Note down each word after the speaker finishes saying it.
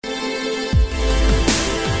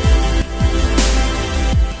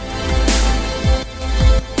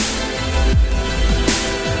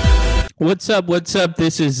What's up? What's up?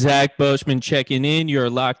 This is Zach Boschman checking in. You're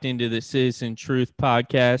locked into the Citizen Truth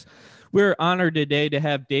podcast. We're honored today to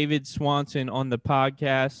have David Swanson on the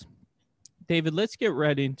podcast. David, let's get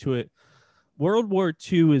right into it. World War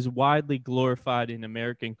II is widely glorified in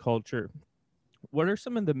American culture. What are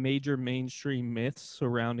some of the major mainstream myths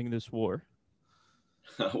surrounding this war?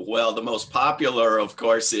 Well, the most popular, of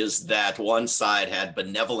course, is that one side had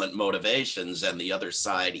benevolent motivations and the other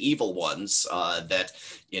side evil ones. That,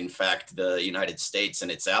 in fact, the United States and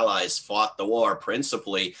its allies fought the war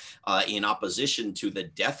principally in opposition to the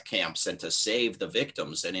death camps and to save the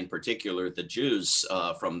victims, and in particular the Jews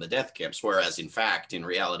from the death camps. Whereas, in fact, in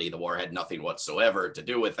reality, the war had nothing whatsoever to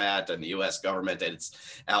do with that, and the U.S. government and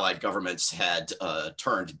its allied governments had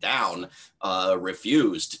turned down,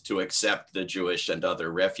 refused to accept the Jewish and other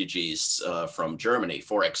refugees from Germany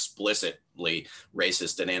for explicitly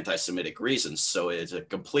racist and anti-Semitic reasons. So it's a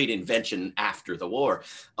complete invention after the war,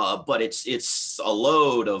 but it's a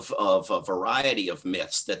load of a variety of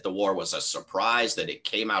myths that the war was a surprise, that it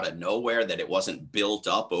came out of nowhere, that it wasn't built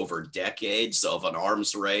up over decades of an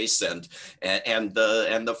arms race, and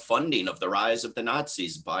the funding of the rise of the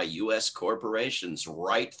Nazis by U.S. corporations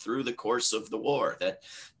right through the course of the war, that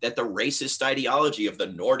the racist ideology of the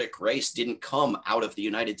Nordic race didn't come out of the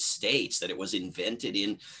United States, that it was invented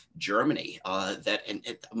in Germany, that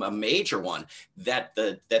a major one, that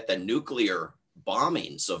the nuclear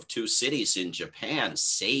bombings of two cities in Japan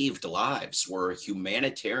saved lives, were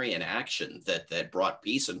humanitarian action that brought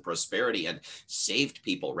peace and prosperity and saved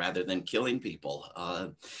people rather than killing people,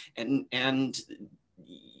 and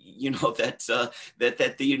you know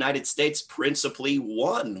that the United States principally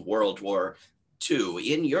won World War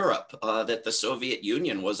II in Europe, that the Soviet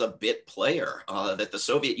Union was a bit player, that the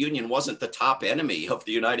Soviet Union wasn't the top enemy of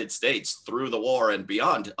the United States through the war and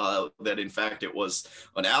beyond, that in fact it was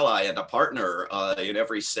an ally and a partner in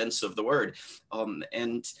every sense of the word.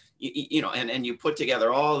 And you put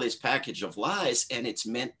together all this package of lies, and it's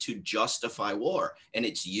meant to justify war, and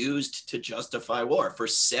it's used to justify war for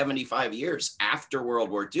 75 years after World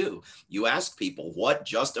War II. You ask people what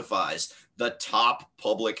justifies the top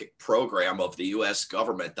public program of the US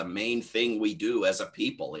government, the main thing we do as a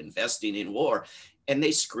people, investing in war, and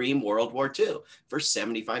they scream World War II for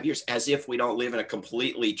 75 years, as if we don't live in a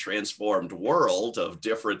completely transformed world of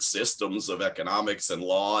different systems of economics and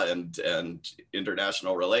law and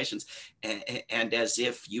international relations, and as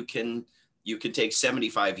if you can take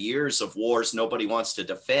 75 years of wars nobody wants to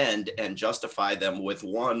defend and justify them with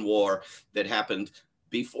one war that happened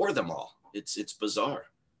before them all. It's bizarre.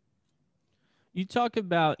 You talk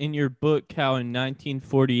about in your book how in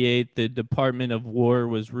 1948 the Department of War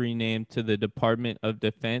was renamed to the Department of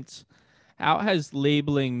Defense. How has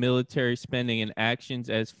labeling military spending and actions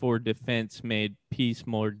as for defense made peace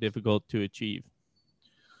more difficult to achieve?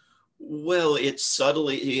 Well, it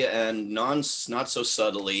subtly and not so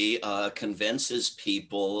subtly convinces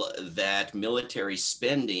people that military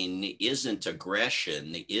spending isn't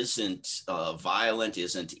aggression, isn't violent,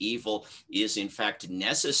 isn't evil, is in fact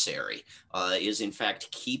necessary, is in fact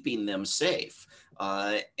keeping them safe.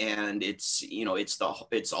 And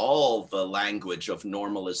it's all the language of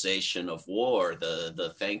normalization of war,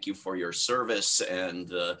 the thank you for your service, and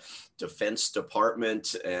the Defense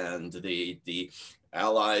Department and the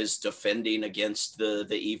allies defending against the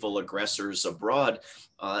evil aggressors abroad,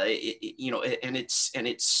 and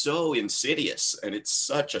it's so insidious, and it's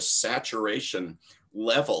such a saturation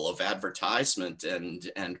level of advertisement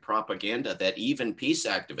and propaganda that even peace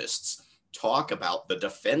activists talk about the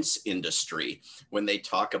defense industry when they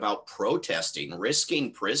talk about protesting, risking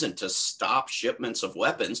prison to stop shipments of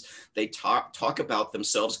weapons. They talk about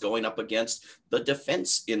themselves going up against the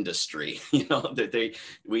defense industry.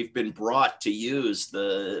 We've been brought to use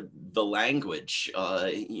the language,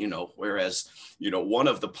 whereas one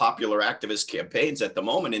of the popular activist campaigns at the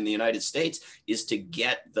moment in the United States is to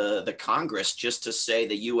get the Congress just to say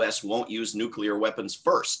the U.S. won't use nuclear weapons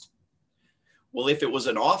first. Well, if it was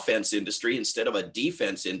an offense industry instead of a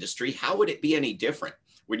defense industry, how would it be any different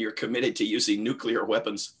when you're committed to using nuclear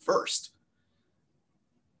weapons first?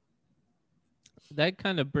 That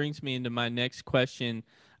kind of brings me into my next question.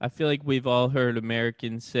 I feel like we've all heard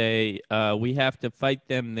Americans say, we have to fight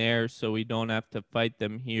them there so we don't have to fight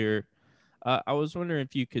them here. I was wondering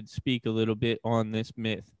if you could speak a little bit on this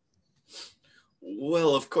myth.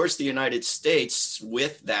 Well, of course, the United States,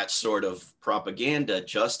 with that sort of propaganda,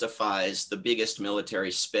 justifies the biggest military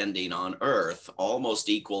spending on earth, almost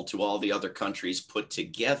equal to all the other countries put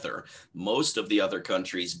together, most of the other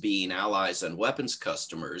countries being allies and weapons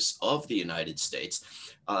customers of the United States.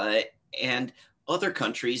 And other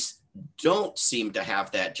countries don't seem to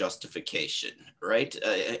have that justification, right?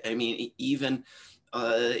 I mean, even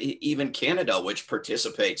Canada, which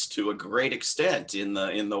participates to a great extent in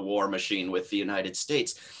the war machine with the United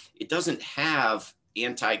States, it doesn't have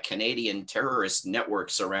anti-Canadian terrorist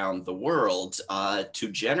networks around the world. To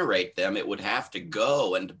generate them, it would have to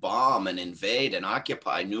go and bomb and invade and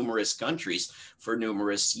occupy numerous countries for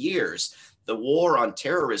numerous years. The war on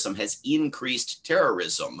terrorism has increased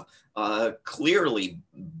terrorism, clearly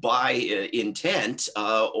by intent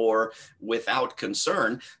or without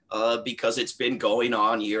concern, because it's been going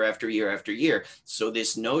on year after year after year. So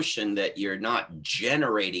this notion that you're not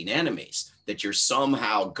generating enemies, that you're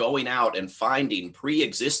somehow going out and finding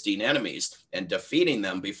pre-existing enemies and defeating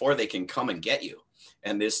them before they can come and get you.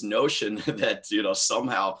 And this notion that,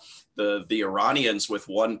 somehow the Iranians with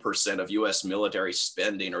 1% of US military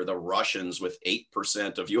spending, or the Russians with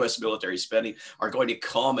 8% of US military spending, are going to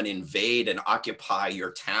come and invade and occupy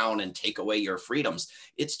your town and take away your freedoms.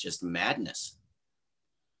 It's just madness.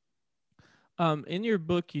 In your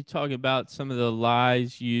book, you talk about some of the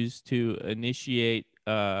lies used to initiate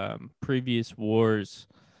previous wars.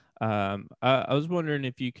 I was wondering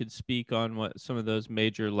if you could speak on what some of those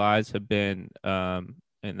major lies have been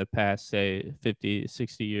in the past, say, 50,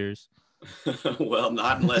 60 years. Well,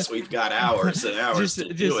 not unless we've got hours and hours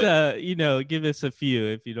to do it. Give us a few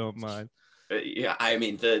if you don't mind. Yeah, I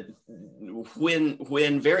mean,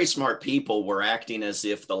 when very smart people were acting as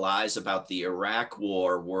if the lies about the Iraq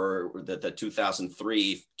War were that the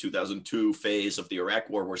 2003, 2002 phase of the Iraq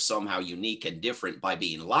War were somehow unique and different by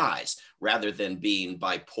being lies, rather than being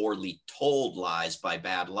by poorly told lies by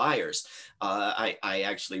bad liars. I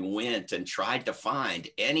actually went and tried to find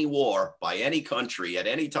any war by any country at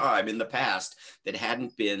any time in the past that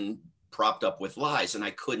hadn't been propped up with lies, and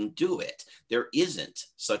I couldn't do it. There isn't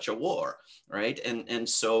such a war, right? And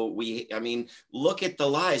so look at the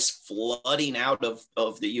lies flooding out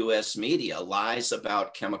of the US media, lies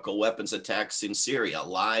about chemical weapons attacks in Syria,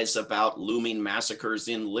 lies about looming massacres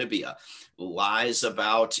in Libya, lies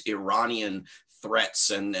about Iranian threats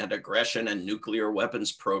and aggression and nuclear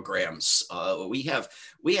weapons programs. We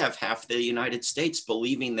have half the United States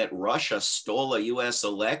believing that Russia stole a US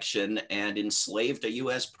election and enslaved a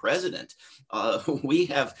US president. We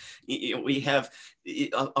have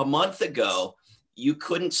a month ago, you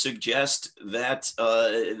couldn't suggest that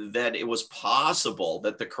it was possible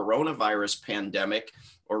that the coronavirus pandemic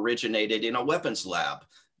originated in a weapons lab.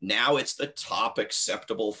 Now it's the top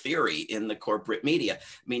acceptable theory in the corporate media.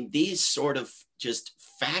 I mean, these sort of just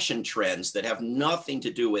fashion trends that have nothing to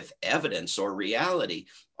do with evidence or reality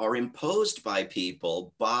are imposed by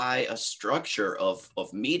people by a structure of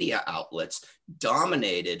media outlets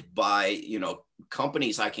dominated by,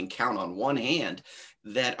 companies I can count on one hand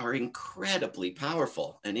that are incredibly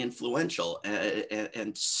powerful and influential,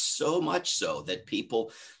 and so much so that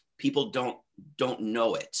people don't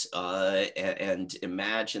know it, and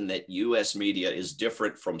imagine that U.S. media is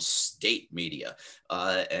different from state media,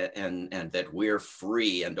 and that we're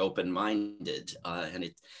free and open-minded, and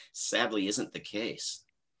it sadly isn't the case.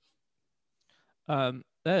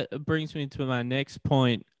 That brings me to my next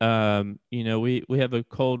point. We have a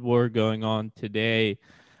Cold War going on today.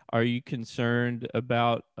 Are you concerned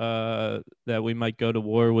about that we might go to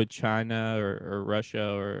war with China or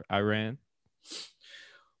Russia or Iran?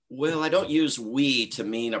 Well, I don't use we to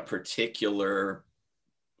mean a particular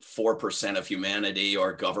 4% of humanity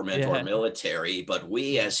or government or military, but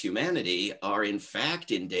we as humanity are in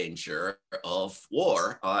fact in danger of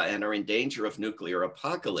war and are in danger of nuclear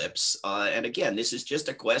apocalypse. And again, this is just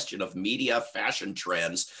a question of media fashion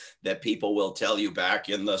trends that people will tell you back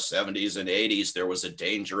in the 70s and 80s, there was a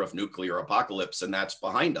danger of nuclear apocalypse and that's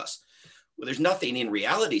behind us. Well, there's nothing in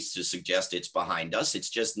reality to suggest it's behind us. It's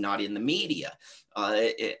just not in the media.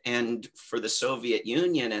 And for the Soviet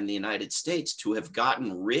Union and the United States to have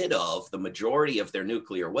gotten rid of the majority of their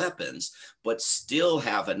nuclear weapons, but still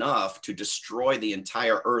have enough to destroy the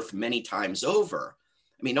entire Earth many times over.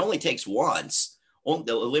 I mean, it only takes once.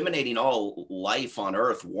 Eliminating all life on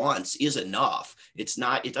Earth once is enough. It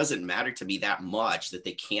doesn't matter to me that much that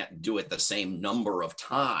they can't do it the same number of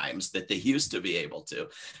times that they used to be able to,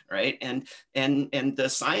 right? And the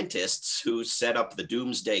scientists who set up the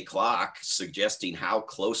doomsday clock suggesting how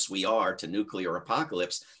close we are to nuclear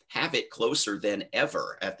apocalypse have it closer than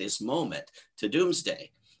ever at this moment to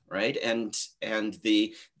doomsday. right? And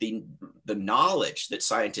the knowledge that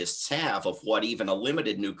scientists have of what even a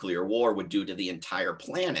limited nuclear war would do to the entire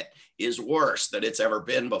planet is worse than it's ever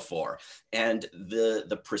been before. And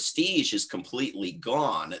the prestige is completely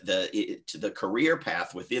gone. The career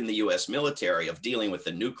path within the US military of dealing with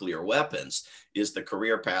the nuclear weapons is the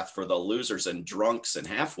career path for the losers and drunks and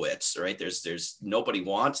halfwits, right? There's nobody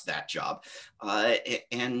wants that job.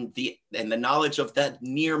 And the knowledge of the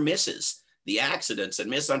near misses, the accidents and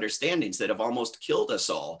misunderstandings that have almost killed us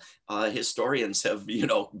all. Historians have,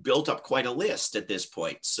 built up quite a list at this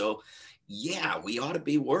point. So yeah, we ought to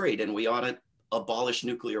be worried, and we ought to abolish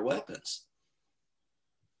nuclear weapons.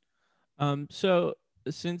 So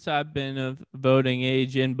since I've been of voting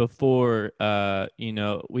age and before,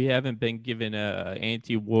 we haven't been given a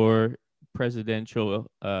anti-war presidential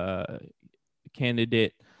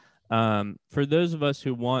candidate. For those of us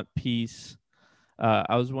who want peace,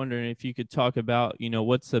 I was wondering if you could talk about,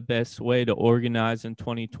 what's the best way to organize in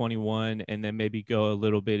 2021, and then maybe go a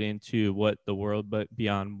little bit into what the World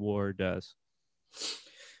Beyond War does.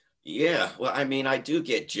 Yeah, well, I mean, I do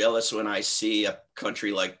get jealous when I see a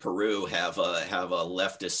country like Peru have a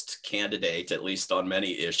leftist candidate, at least on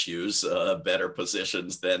many issues, better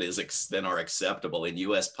positions than are acceptable in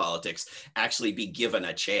U.S. politics, actually be given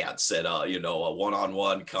a chance at a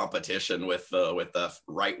one-on-one competition with a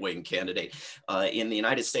right-wing candidate. In the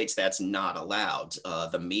United States, that's not allowed.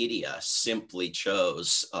 The media simply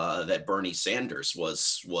chose that Bernie Sanders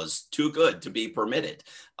was too good to be permitted,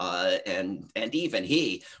 and even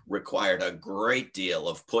he required a great deal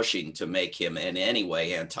of pushing to make him in any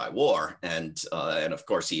way anti-war, and of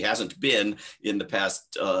course he hasn't been in the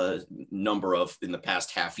past in the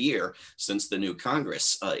past half year since the new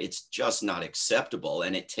Congress. It's just not acceptable,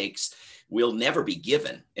 and we'll never be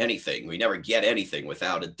given anything. We never get anything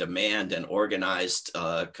without a demand and organized,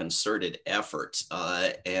 concerted effort,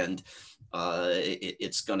 and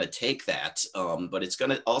it's going to take that, but it's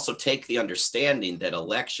going to also take the understanding that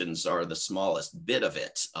elections are the smallest bit of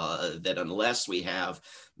it, that unless we have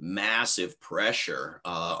massive pressure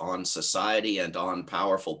on society and on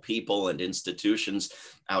powerful people and institutions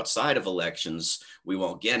outside of elections, we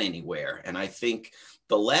won't get anywhere. And I think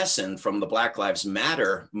the lesson from the Black Lives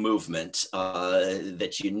Matter movement,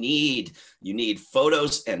 that you need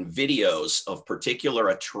photos and videos of particular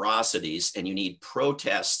atrocities, and you need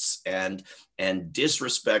protests and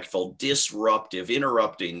disrespectful, disruptive,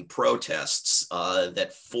 interrupting protests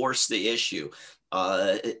that force the issue.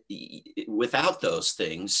 Without those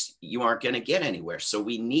things, you aren't going to get anywhere. So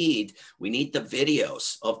we need the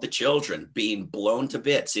videos of the children being blown to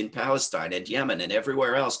bits in Palestine and Yemen and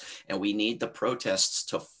everywhere else, and we need the protests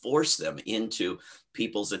to force them into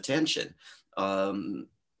people's attention.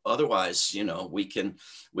 Otherwise, we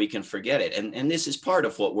can forget it. And this is part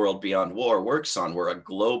of what World Beyond War works on. We're a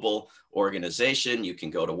global organization. You can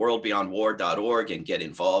go to worldbeyondwar.org and get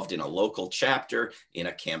involved in a local chapter, in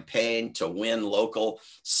a campaign to win local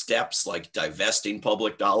steps like divesting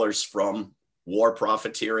public dollars from war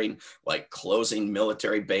profiteering, like closing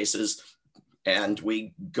military bases. And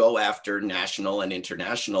we go after national and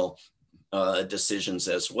international decisions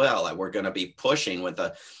as well. We're going to be pushing with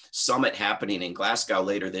a summit happening in Glasgow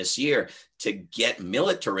later this year to get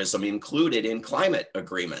militarism included in climate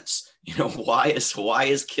agreements. Why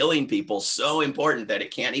is killing people so important that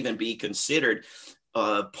it can't even be considered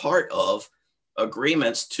part of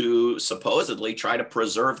agreements to supposedly try to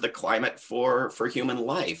preserve the climate for human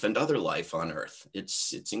life and other life on Earth?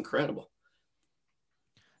 It's incredible.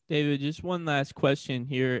 David, just one last question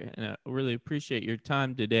here, and I really appreciate your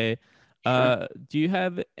time today. Sure. Do you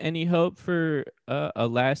have any hope for a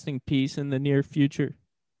lasting peace in the near future?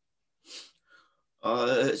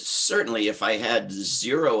 Certainly, if I had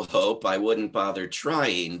zero hope, I wouldn't bother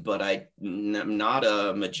trying, but I'm not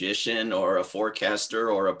a magician or a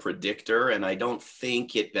forecaster or a predictor, and I don't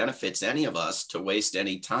think it benefits any of us to waste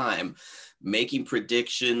any time making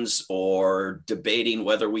predictions or debating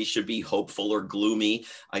whether we should be hopeful or gloomy.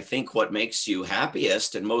 I think what makes you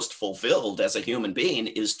happiest and most fulfilled as a human being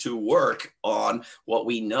is to work on what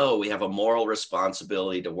we know we have a moral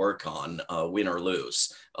responsibility to work on, win or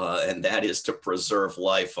lose. And that is to preserve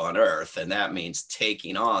life on Earth. And that means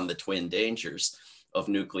taking on the twin dangers of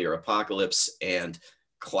nuclear apocalypse and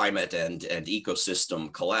climate and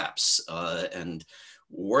ecosystem collapse. And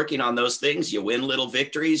working on those things, you win little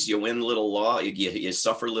victories, you win little you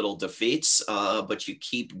suffer little defeats, but you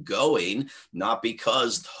keep going, not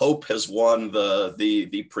because hope has won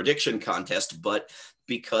the prediction contest, but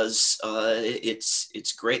because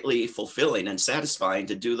it's greatly fulfilling and satisfying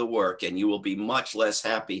to do the work, and you will be much less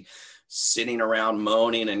happy sitting around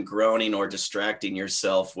moaning and groaning or distracting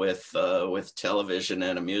yourself with television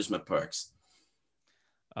and amusement parks.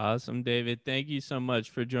 Awesome, David. Thank you so much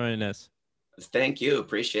for joining us. Thank you.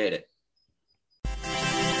 Appreciate it.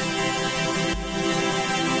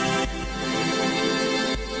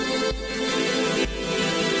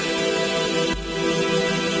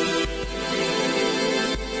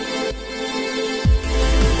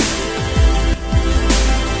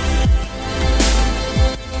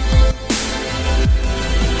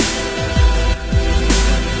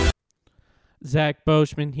 Zach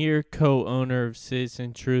Boschman here, co-owner of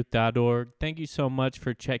CitizenTruth.org. Thank you so much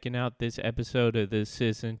for checking out this episode of the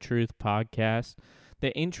Citizen Truth podcast.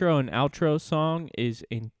 The intro and outro song is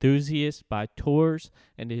Enthusiast by Tours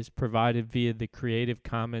and is provided via the Creative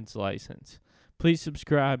Commons license. Please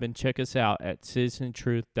subscribe and check us out at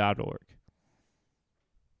CitizenTruth.org.